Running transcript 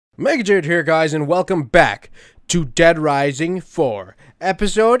MegaJared here, guys, and welcome back to Dead Rising 4,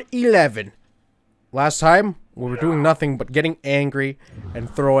 Episode 11. Last time, we were doing nothing but getting angry and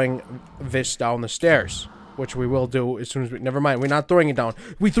throwing this down the stairs, which we will do as soon as we... Never mind, we're not throwing it down.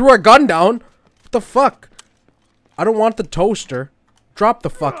 We threw our gun down! What the fuck? I don't want the toaster. Drop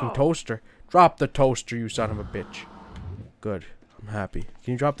the fucking toaster. Drop the toaster, you son of a bitch. Good. I'm happy.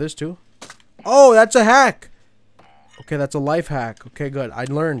 Can you drop this too? Oh, that's a hack! Okay, that's a life hack. Okay, good. I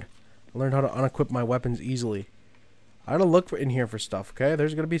learned how to unequip my weapons easily. I gotta look in here for stuff, okay?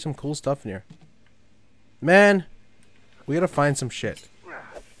 There's gonna be some cool stuff in here. Man, we gotta find some shit.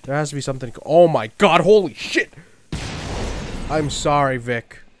 There has to be something. Oh my god, holy shit! I'm sorry,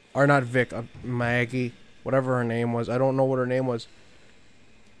 Vic. Or not Vic, Maggie. Whatever her name was. I don't know what her name was.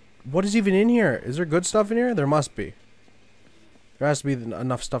 What is even in here? Is there good stuff in here? There must be. There has to be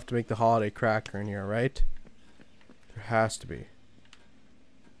enough stuff to make the holiday cracker in here, right? There has to be.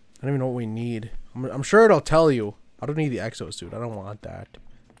 I don't even know what we need. I'm sure it'll tell you. I don't need the exosuit. I don't want that.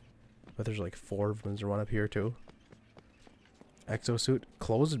 But there's like 4 of them. There's one up here too. Exosuit.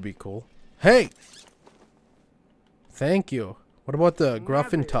 Clothes would be cool. Hey! Thank you. What about the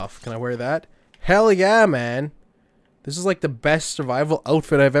Gruff and Tough? Can I wear that? Hell yeah, man. This is like the best survival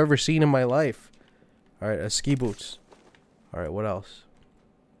outfit I've ever seen in my life. Alright, ski boots. Alright, what else?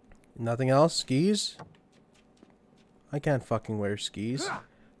 Nothing else? Skis? I can't fucking wear skis.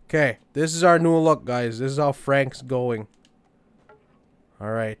 Okay, this is our new look, guys. This is how Frank's going.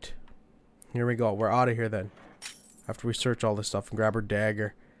 Alright. Here we go. We're out of here then. After we search all this stuff and grab our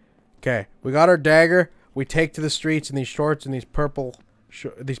dagger. Okay, we got our dagger. We take to the streets in these shorts and these purple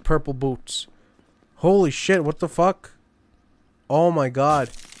boots. Holy shit, what the fuck? Oh my god.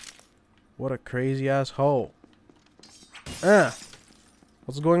 What a crazy ass hoe.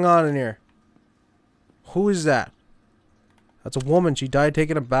 What's going on in here? Who is that? That's a woman. She died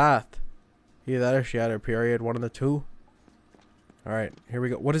taking a bath. Either that or she had her period. One of the two. Alright, here we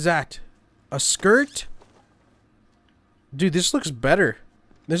go. What is that? A skirt? Dude, this looks better.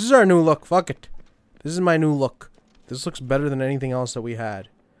 This is our new look. Fuck it. This is my new look. This looks better than anything else that we had.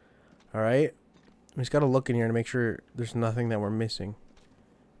 Alright. We just gotta look in here to make sure there's nothing that we're missing.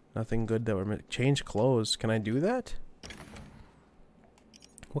 Nothing good that we're missing. Change clothes. Can I do that?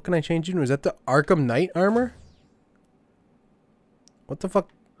 What can I change into? Is that the Arkham Knight armor? What the fuck?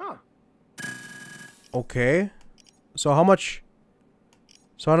 Huh. Okay. So how much?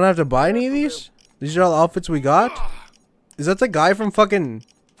 So I don't have to buy any of these? These are all outfits we got? Is that the guy from fucking...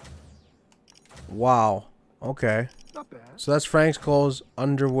 Wow. Okay. Not bad. So that's Frank's clothes,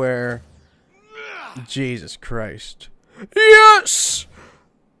 underwear. Jesus Christ. Yes!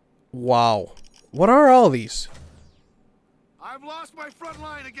 Wow. What are all these? I've lost my front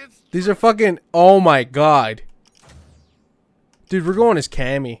line against... These are fucking... Oh my god. Dude, we're going as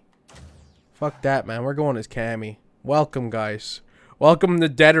Cammy. Fuck that, man. We're going as Cammy. Welcome, guys. Welcome to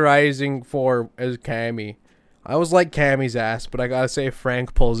Dead Rising 4 as Cammy. I always like Cammy's ass, but I gotta say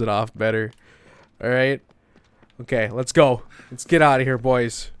Frank pulls it off better. Alright? Okay, let's go. Let's get out of here,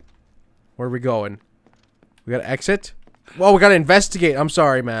 boys. Where are we going? We gotta exit? Well, we gotta investigate. I'm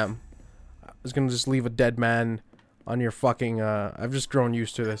sorry, ma'am. I was gonna just leave a dead man on your fucking, I've just grown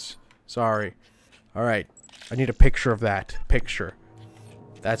used to this. Sorry. Alright. I need a picture of that. Picture.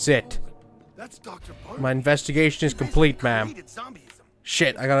 That's it. That's Dr. My investigation is complete, ma'am.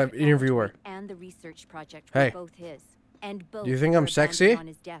 Shit, I got an interviewer. And the research project hey. both his, and both do you think I'm sexy?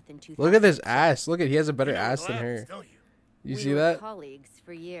 Look at this ass. Look at, he has a better ass than her. You see that?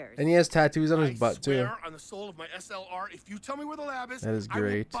 For years. And he has tattoos on his butt too. On the soul of my SLR, if you tell me where the lab is, that is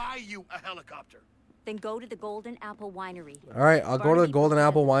great. I will buy you a helicopter. Then go to the Golden Apple Winery. Alright, I'll go to the Golden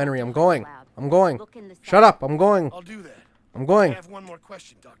Apple Winery. I'm going. I'm going. Shut up. I'm going. I'll do that. I'm going. I have one more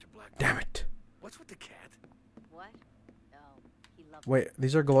question, Dr. Black. Damn it. What's with the cat? What? Oh, he loves wait,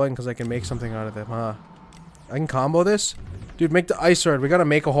 these are glowing because I can make something out of them, huh? I can combo this? Dude, make the ice sword. We gotta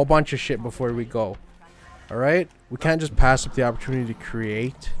make a whole bunch of shit before we go. Alright? We can't just pass up the opportunity to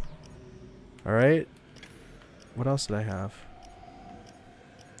create. Alright? What else did I have?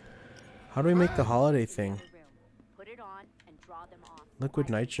 How do we make the holiday thing? Put it on and draw them off. Liquid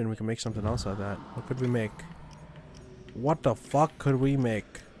nitrogen, we can make something else out of that. What could we make? What the fuck could we make?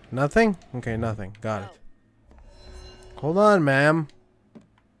 Nothing? Okay, nothing. Got it. Hold on, ma'am.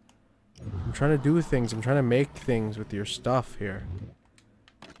 I'm trying to do things. I'm trying to make things with your stuff here.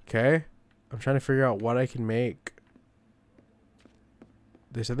 Okay? I'm trying to figure out what I can make.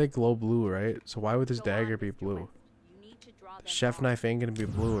 They said they glow blue, right? So why would this dagger be blue? The chef knife ain't gonna be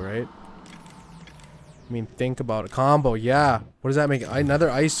blue, right? I mean, think about it. Combo, yeah. What does that make? Another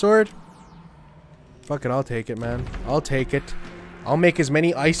ice sword? Fuck it, I'll take it, man. I'll take it. I'll make as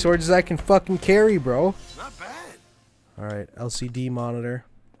many ice swords as I can fucking carry, bro. Not bad. Alright, LCD monitor.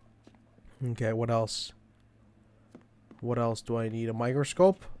 Okay, what else? What else do I need? A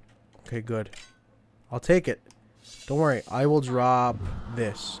microscope? Okay, good. I'll take it. Don't worry, I will drop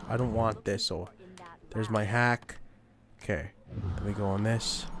this. I don't want this, so there's my hack. Okay, let me go on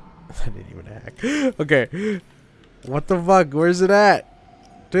this. I didn't even hack. Okay. What the fuck? Where's it at?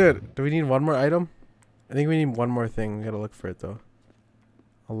 Dude, do we need one more item? I think we need one more thing. We gotta look for it, though.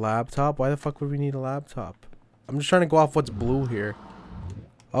 A laptop? Why the fuck would we need a laptop? I'm just trying to go off what's blue here.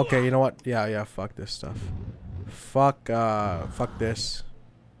 Okay, you know what? Yeah, fuck this stuff. Fuck this.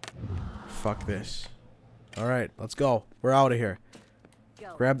 Fuck this. Alright, let's go. We're out of here.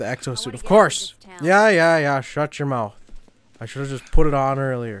 Grab the exosuit. Of course! Yeah. Shut your mouth. I should have just put it on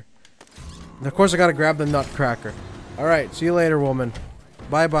earlier. And of course I gotta grab the nutcracker. Alright, see you later, woman.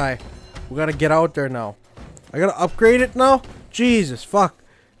 Bye-bye. We gotta get out there now. I gotta upgrade it now? Jesus, fuck.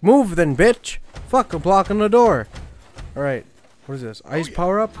 Move then, bitch. Fuck, I'm blocking the door. Alright, what is this? Ice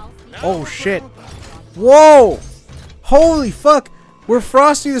power-up? Oh, shit. Whoa! Holy fuck! We're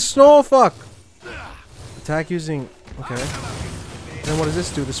Frosty the Snow fuck! Attack using... Okay. Then what does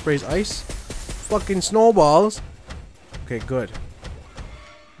this do? This sprays ice? Fucking snowballs. Okay, good.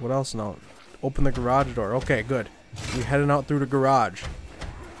 What else now? Open the garage door. Okay, good. We're heading out through the garage.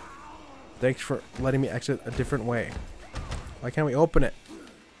 Thanks for letting me exit a different way. Why can't we open it?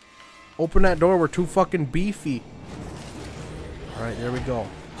 Open that door. We're too fucking beefy. Alright, there we go.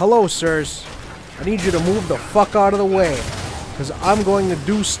 Hello, sirs. I need you to move the fuck out of the way. Because I'm going to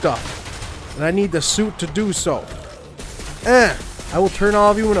do stuff. And I need the suit to do so. I will turn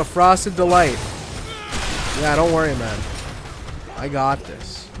all of you in a frosted delight. Yeah, don't worry, man. I got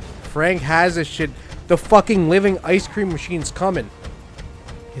this. Frank has this shit. The fucking living ice cream machine's coming.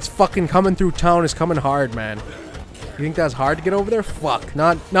 It's fucking coming through town. It's coming hard, man. You think that's hard to get over there? Fuck.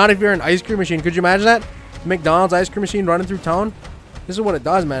 Not if you're an ice cream machine. Could you imagine that? McDonald's ice cream machine running through town? This is what it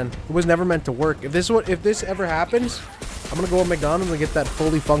does, man. It was never meant to work. If this ever happens, I'm gonna go to McDonald's and get that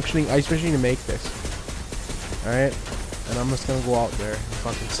fully functioning ice machine and make this. Alright? And I'm just gonna go out there and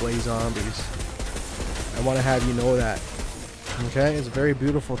fucking slay zombies. I wanna have you know that. Okay? It's a very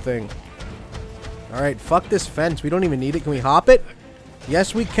beautiful thing. Alright, fuck this fence. We don't even need it. Can we hop it?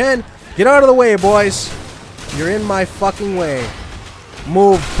 Yes, we can. Get out of the way, boys. You're in my fucking way.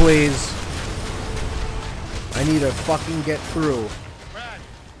 Move, please. I need to fucking get through.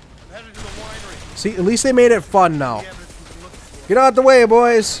 See, at least they made it fun now. Get out the way,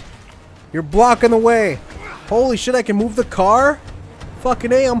 boys. You're blocking the way. Holy shit, I can move the car?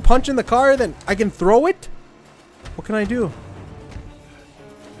 Fucking A, I'm punching the car, then I can throw it? What can I do?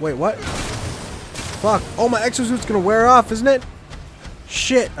 Wait, what? Fuck. Oh, my exosuit's gonna wear off, isn't it?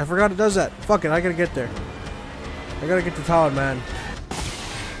 Shit, I forgot it does that. Fuck it, I gotta get there. I gotta get to town, man.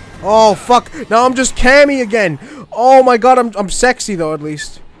 Oh, fuck. Now I'm just Cammy again. Oh my god, I'm sexy though, at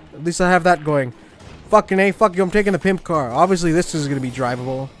least. At least I have that going. Fucking A, fuck you, I'm taking the pimp car. Obviously, this is gonna be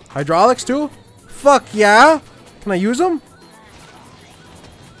drivable. Hydraulics too? Fuck yeah. Can I use them?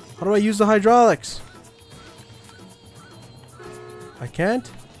 How do I use the hydraulics? I can't?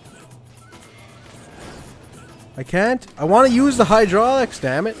 I can't? I want to use the hydraulics,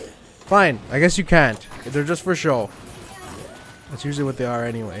 damn it. Fine, I guess you can't. They're just for show. That's usually what they are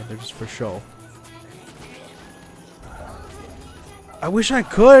anyway. They're just for show. I wish I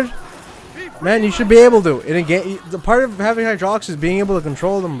could. Man, you should be able to. In a game, the part of having hydraulics is being able to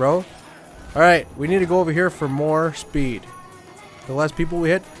control them, bro. Alright, we need to go over here for more speed. The less people we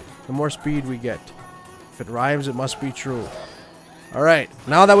hit, the more speed we get. If it rhymes, it must be true. Alright,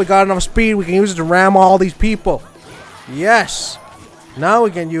 now that we got enough speed, we can use it to ram all these people. Yes! Now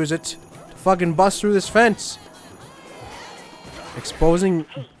we can use it to fucking bust through this fence. Exposing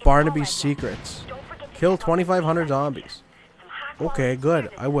Barnaby's secrets. Kill 2,500 zombies. Okay, good.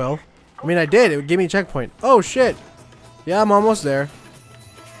 I will. I mean, I did. It would give me a checkpoint. Oh, shit. Yeah, I'm almost there.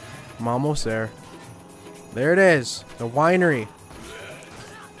 I'm almost there. There it is. The winery.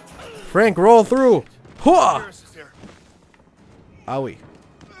 Frank, roll through. Hua! Owie.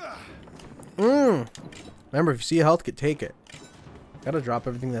 Remember, if you see a health kit, take it. Gotta drop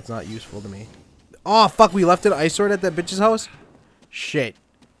everything that's not useful to me. Oh, fuck. We left an ice sword at that bitch's house? Shit.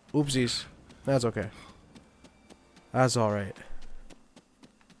 Oopsies. That's okay. That's alright.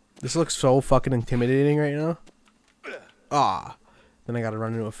 This looks so fucking intimidating right now. Ah. Then I gotta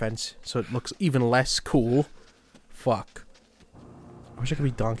run into a fence so it looks even less cool. Fuck. I wish I could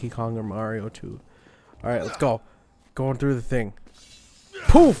be Donkey Kong or Mario too. Alright, let's go. Going through the thing.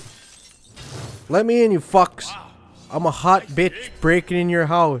 Poof! Let me in, you fucks. I'm a hot bitch breaking in your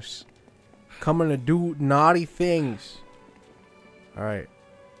house. Coming to do naughty things. Alright.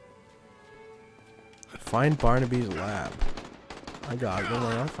 Find Barnaby's lab. I got it. Don't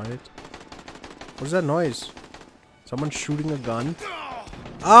worry, I'll find it. What is that noise? Someone shooting a gun?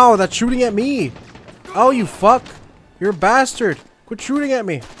 Oh, that's shooting at me! Oh, you fuck! You're a bastard! Quit shooting at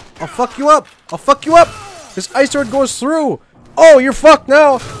me! I'll fuck you up! I'll fuck you up! This ice sword goes through! Oh, you're fucked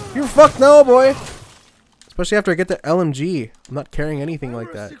now! You're fucked now, boy! Especially after I get the LMG. I'm not carrying anything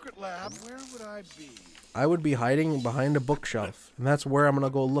like that. Secret lab, where would I be? I would be hiding behind a bookshelf. And that's where I'm gonna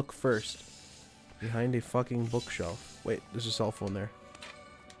go look first. Behind a fucking bookshelf. Wait, there's a cell phone there.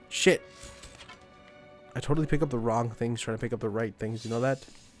 Shit! I totally pick up the wrong things trying to pick up the right things. You know that?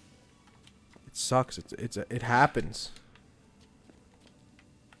 It sucks. It happens.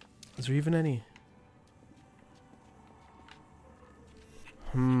 Is there even any?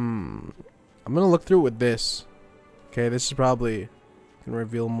 I'm gonna look through it with this. Okay, this is probably gonna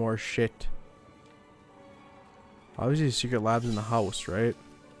reveal more shit. Obviously, the secret lab's in the house, right?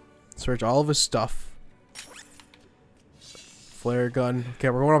 Search all of his stuff. Flare gun. Okay,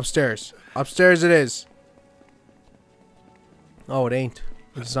 we're going upstairs. Upstairs it is. Oh, it ain't.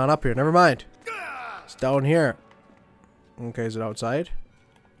 It's not up here. Never mind. It's down here. Okay, is it outside?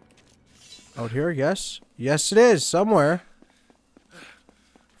 Out here? Yes. Yes, it is. Somewhere.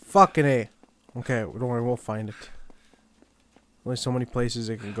 Fucking A. Okay, don't worry. We'll find it. Only so many places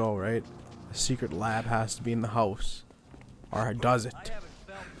it can go, right? A secret lab has to be in the house. Or does it?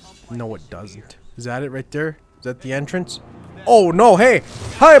 No, it doesn't. Is that it right there? Is that the entrance? Oh, no. Hey.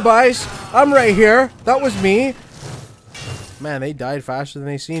 Hi, boys. I'm right here. That was me. Man, they died faster than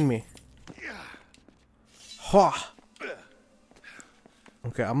they seen me. Ha.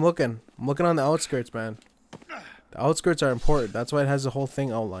 Okay, I'm looking. I'm looking on the outskirts, man. The outskirts are important. That's why it has the whole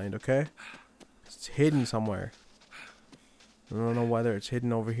thing outlined, okay? It's hidden somewhere. I don't know whether it's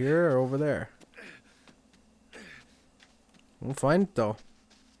hidden over here or over there. We'll find it, though.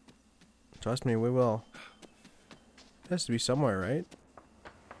 Trust me, we will. It has to be somewhere, right?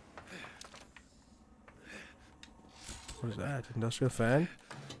 What is that? Industrial fan?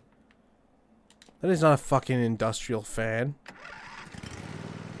 That is not a fucking industrial fan.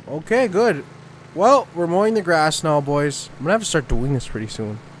 Okay, good. Well, we're mowing the grass now, boys. I'm gonna have to start doing this pretty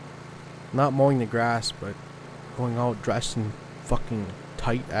soon. Not mowing the grass, but going out dressed in fucking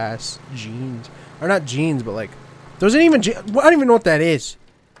tight ass jeans. Or not jeans, but like, those ain't even I don't even know what that is.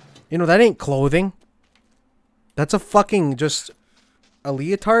 You know, that ain't clothing. That's a fucking just a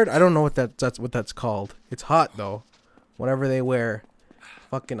leotard. I don't know what that's what that's called. It's hot though. Whatever they wear,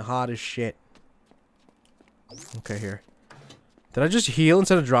 fucking hot as shit. Okay, here. Did I just heal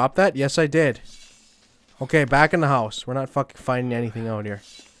instead of drop that? Yes, I did. Okay, back in the house. We're not fucking finding anything out here.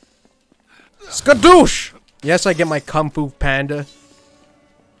 Skadoosh! Yes, I get my Kung Fu Panda.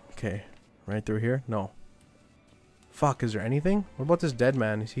 Okay, right through here? No. Fuck, is there anything? What about this dead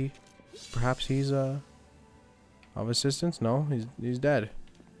man? Is he... Perhaps he's, of assistance? No, he's dead.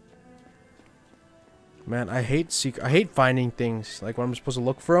 Man, I hate finding things. Like when I'm supposed to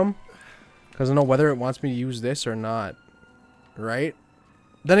look for them. Because I know whether it wants me to use this or not. Right?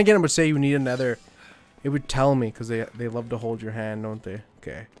 Then again, it would say you need another... It would tell me, because they love to hold your hand, don't they?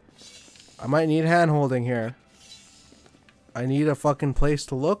 Okay. I might need hand holding here. I need a fucking place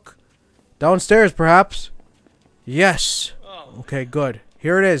to look. Downstairs, perhaps. Yes. Okay, good.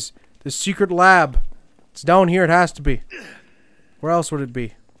 Here it is. The secret lab. It's down here. It has to be. Where else would it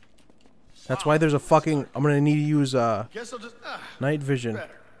be? That's why there's a fucking... I'm going to need to use night vision.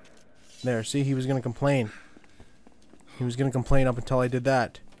 There, see? He was going to complain. He was going to complain up until I did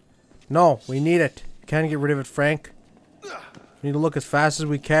that. No, we need it. Can't get rid of it, Frank. We need to look as fast as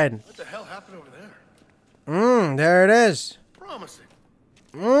we can. What the hell happened over there? There it is. Promising.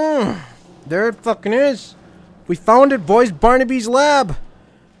 There it fucking is. We found it, boys. Barnaby's lab.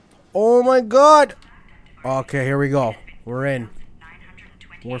 Oh my god. Okay, here we go. We're in.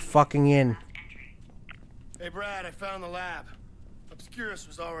 We're fucking in. Hey, Brad, I found the lab. Obscurus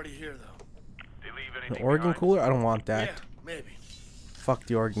was already here, though. An organ cooler? I don't want that. Yeah, maybe. Fuck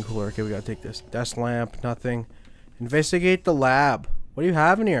the organ cooler. Okay, we gotta take this. Desk lamp, nothing. Investigate the lab. What do you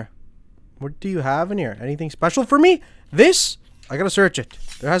have in here? What do you have in here? Anything special for me? This? I gotta search it.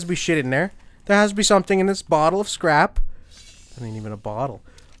 There has to be shit in there. There has to be something in this bottle of scrap. That ain't even a bottle.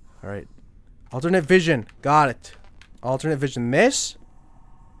 Alright. Alternate vision. Got it. Alternate vision. This?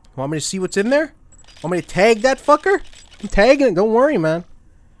 Want me to see what's in there? Want me to tag that fucker? I'm tagging it. Don't worry, man.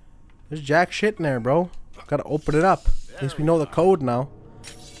 There's jack shit in there, bro. Gotta open it up. At least we know the code now.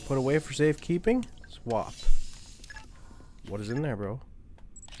 Put away for safekeeping. Swap. What is in there, bro?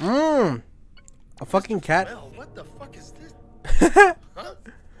 A fucking cat. Well, what the fuck is this?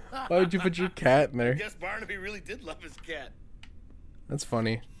 Why would you put your cat in there? I guess Barnaby really did love his cat. That's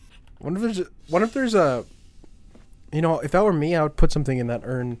funny. What if there's a... You know, if that were me, I would put something in that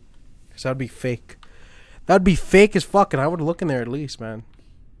urn. Because that would be fake. That would be fake as fuck, and I would look in there at least, man.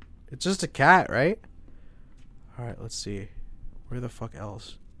 It's just a cat, right? Alright, let's see. Where the fuck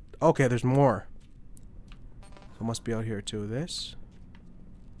else? Okay, there's more. So it must be out here too. This.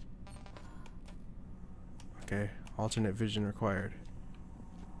 Okay, alternate vision required.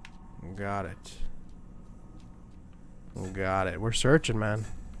 Got it. Got it. We're searching, man.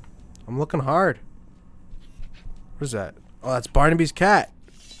 I'm looking hard. What is that? Oh, that's Barnaby's cat.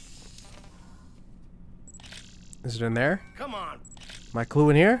 Is it in there? Come on, My clue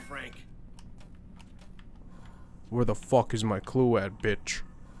in here? Frank. Where the fuck is my clue at, bitch?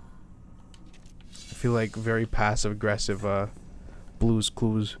 I feel like very passive-aggressive, Blues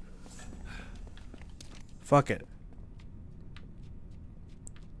Clues. Fuck it.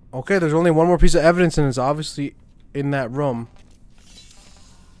 Okay, there's only one more piece of evidence, and it's obviously in that room.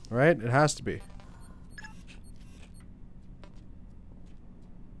 Right? It has to be.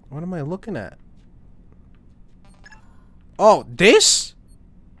 What am I looking at? Oh, this?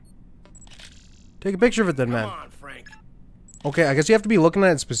 Take a picture of it then, man. Come on, Frank. Okay, I guess you have to be looking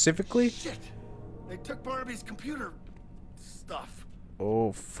at it specifically. Shit. They took Barnaby's computer stuff. Oh,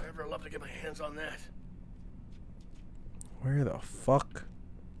 If I ever love to get my hands on that. where the fuck?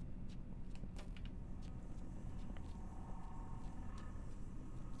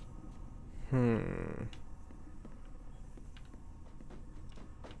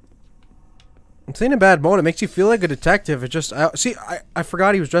 It's in a bad mode. It makes you feel like a detective. It just... I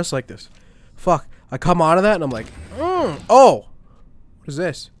forgot he was dressed like this. Fuck. I come out of that and I'm like... Oh! What is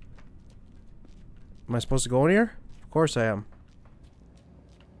this? Am I supposed to go in here? Of course I am.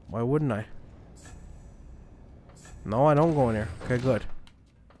 Why wouldn't I? No, I don't go in here. Okay, good.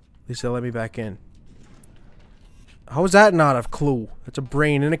 At least they'll let me back in. How is that not a clue? That's a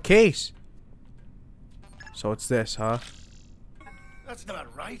brain in a case. So it's this, huh? That's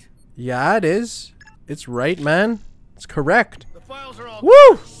not right. Yeah, it is. It's right, man. It's correct. The files are all...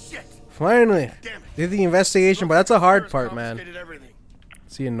 Woo! Shit. Finally. Damn it. Did the investigation, but that's a hard part, man. Confiscated everything.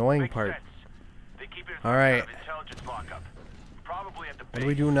 It's the annoying part. Alright. What do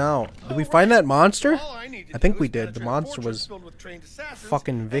we do now? Did we find that monster? All I need to I think do we is did. manage The a monster fortress was filled with trained assassins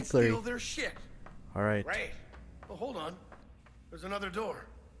fucking and Victory. steal their shit. Alright. Right. Well, hold on. There's another door.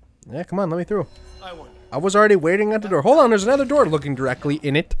 Yeah, come on, let me through. I wonder. I was already waiting at the door. Hold on, there's another door looking directly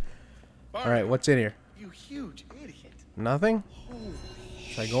in it. Alright, what's in here? You huge idiot. Nothing? Holy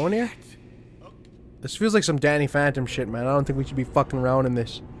Should I go in here? shit. This feels like some Danny Phantom shit, man. I don't think we should be fucking around in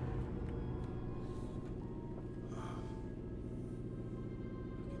this.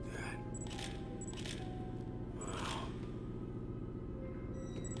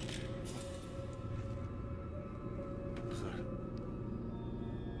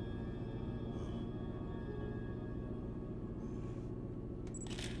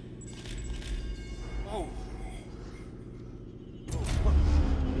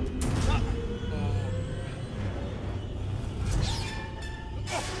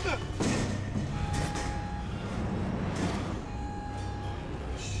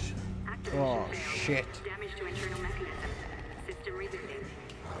 Oh, shit. Damage to internal mechanisms. System rebooting.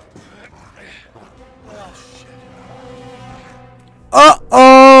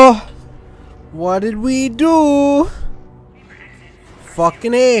 Uh-oh! What did we do?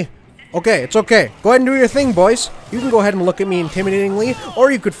 Fucking A. Okay, it's okay. Go ahead and do your thing, boys. You can go ahead and look at me intimidatingly,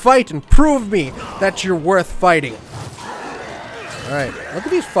 or you could fight and prove me that you're worth fighting. Alright, look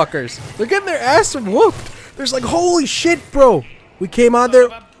at these fuckers. They're getting their ass whooped. There's like, holy shit, bro. We came out there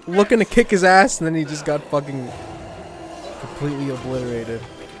looking to kick his ass, and then he just got fucking completely obliterated.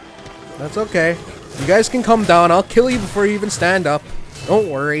 That's okay. You guys can come down. I'll kill you before you even stand up. Don't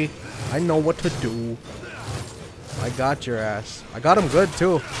worry. I know what to do. I got your ass. I got him good,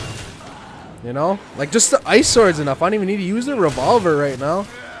 too. You know? Like, just the ice sword's enough. I don't even need to use the revolver right now.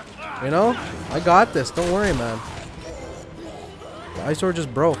 You know? I got this. Don't worry, man. The ice sword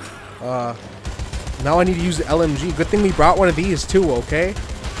just broke. Now I need to use the LMG. Good thing we brought one of these, too, okay?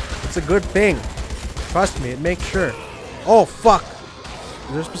 It's a good thing. Trust me, it makes sure. Oh, fuck.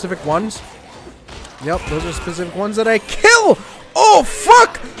 Is there specific ones? Yep, those are specific ones that I kill! Oh,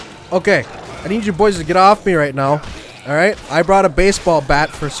 fuck! Okay, I need you boys to get off me right now. Alright? I brought a baseball bat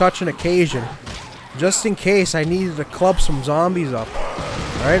for such an occasion. Just in case I needed to club some zombies up.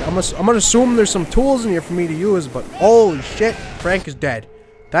 Alright? I'm gonna assume there's some tools in here for me to use, but holy shit, Frank is dead.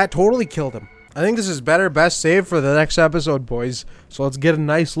 That totally killed him. I think this is better best save for the next episode, boys. So let's get a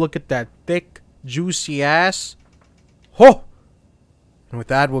nice look at that thick, juicy ass. Ho! And with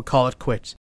that, we'll call it quits.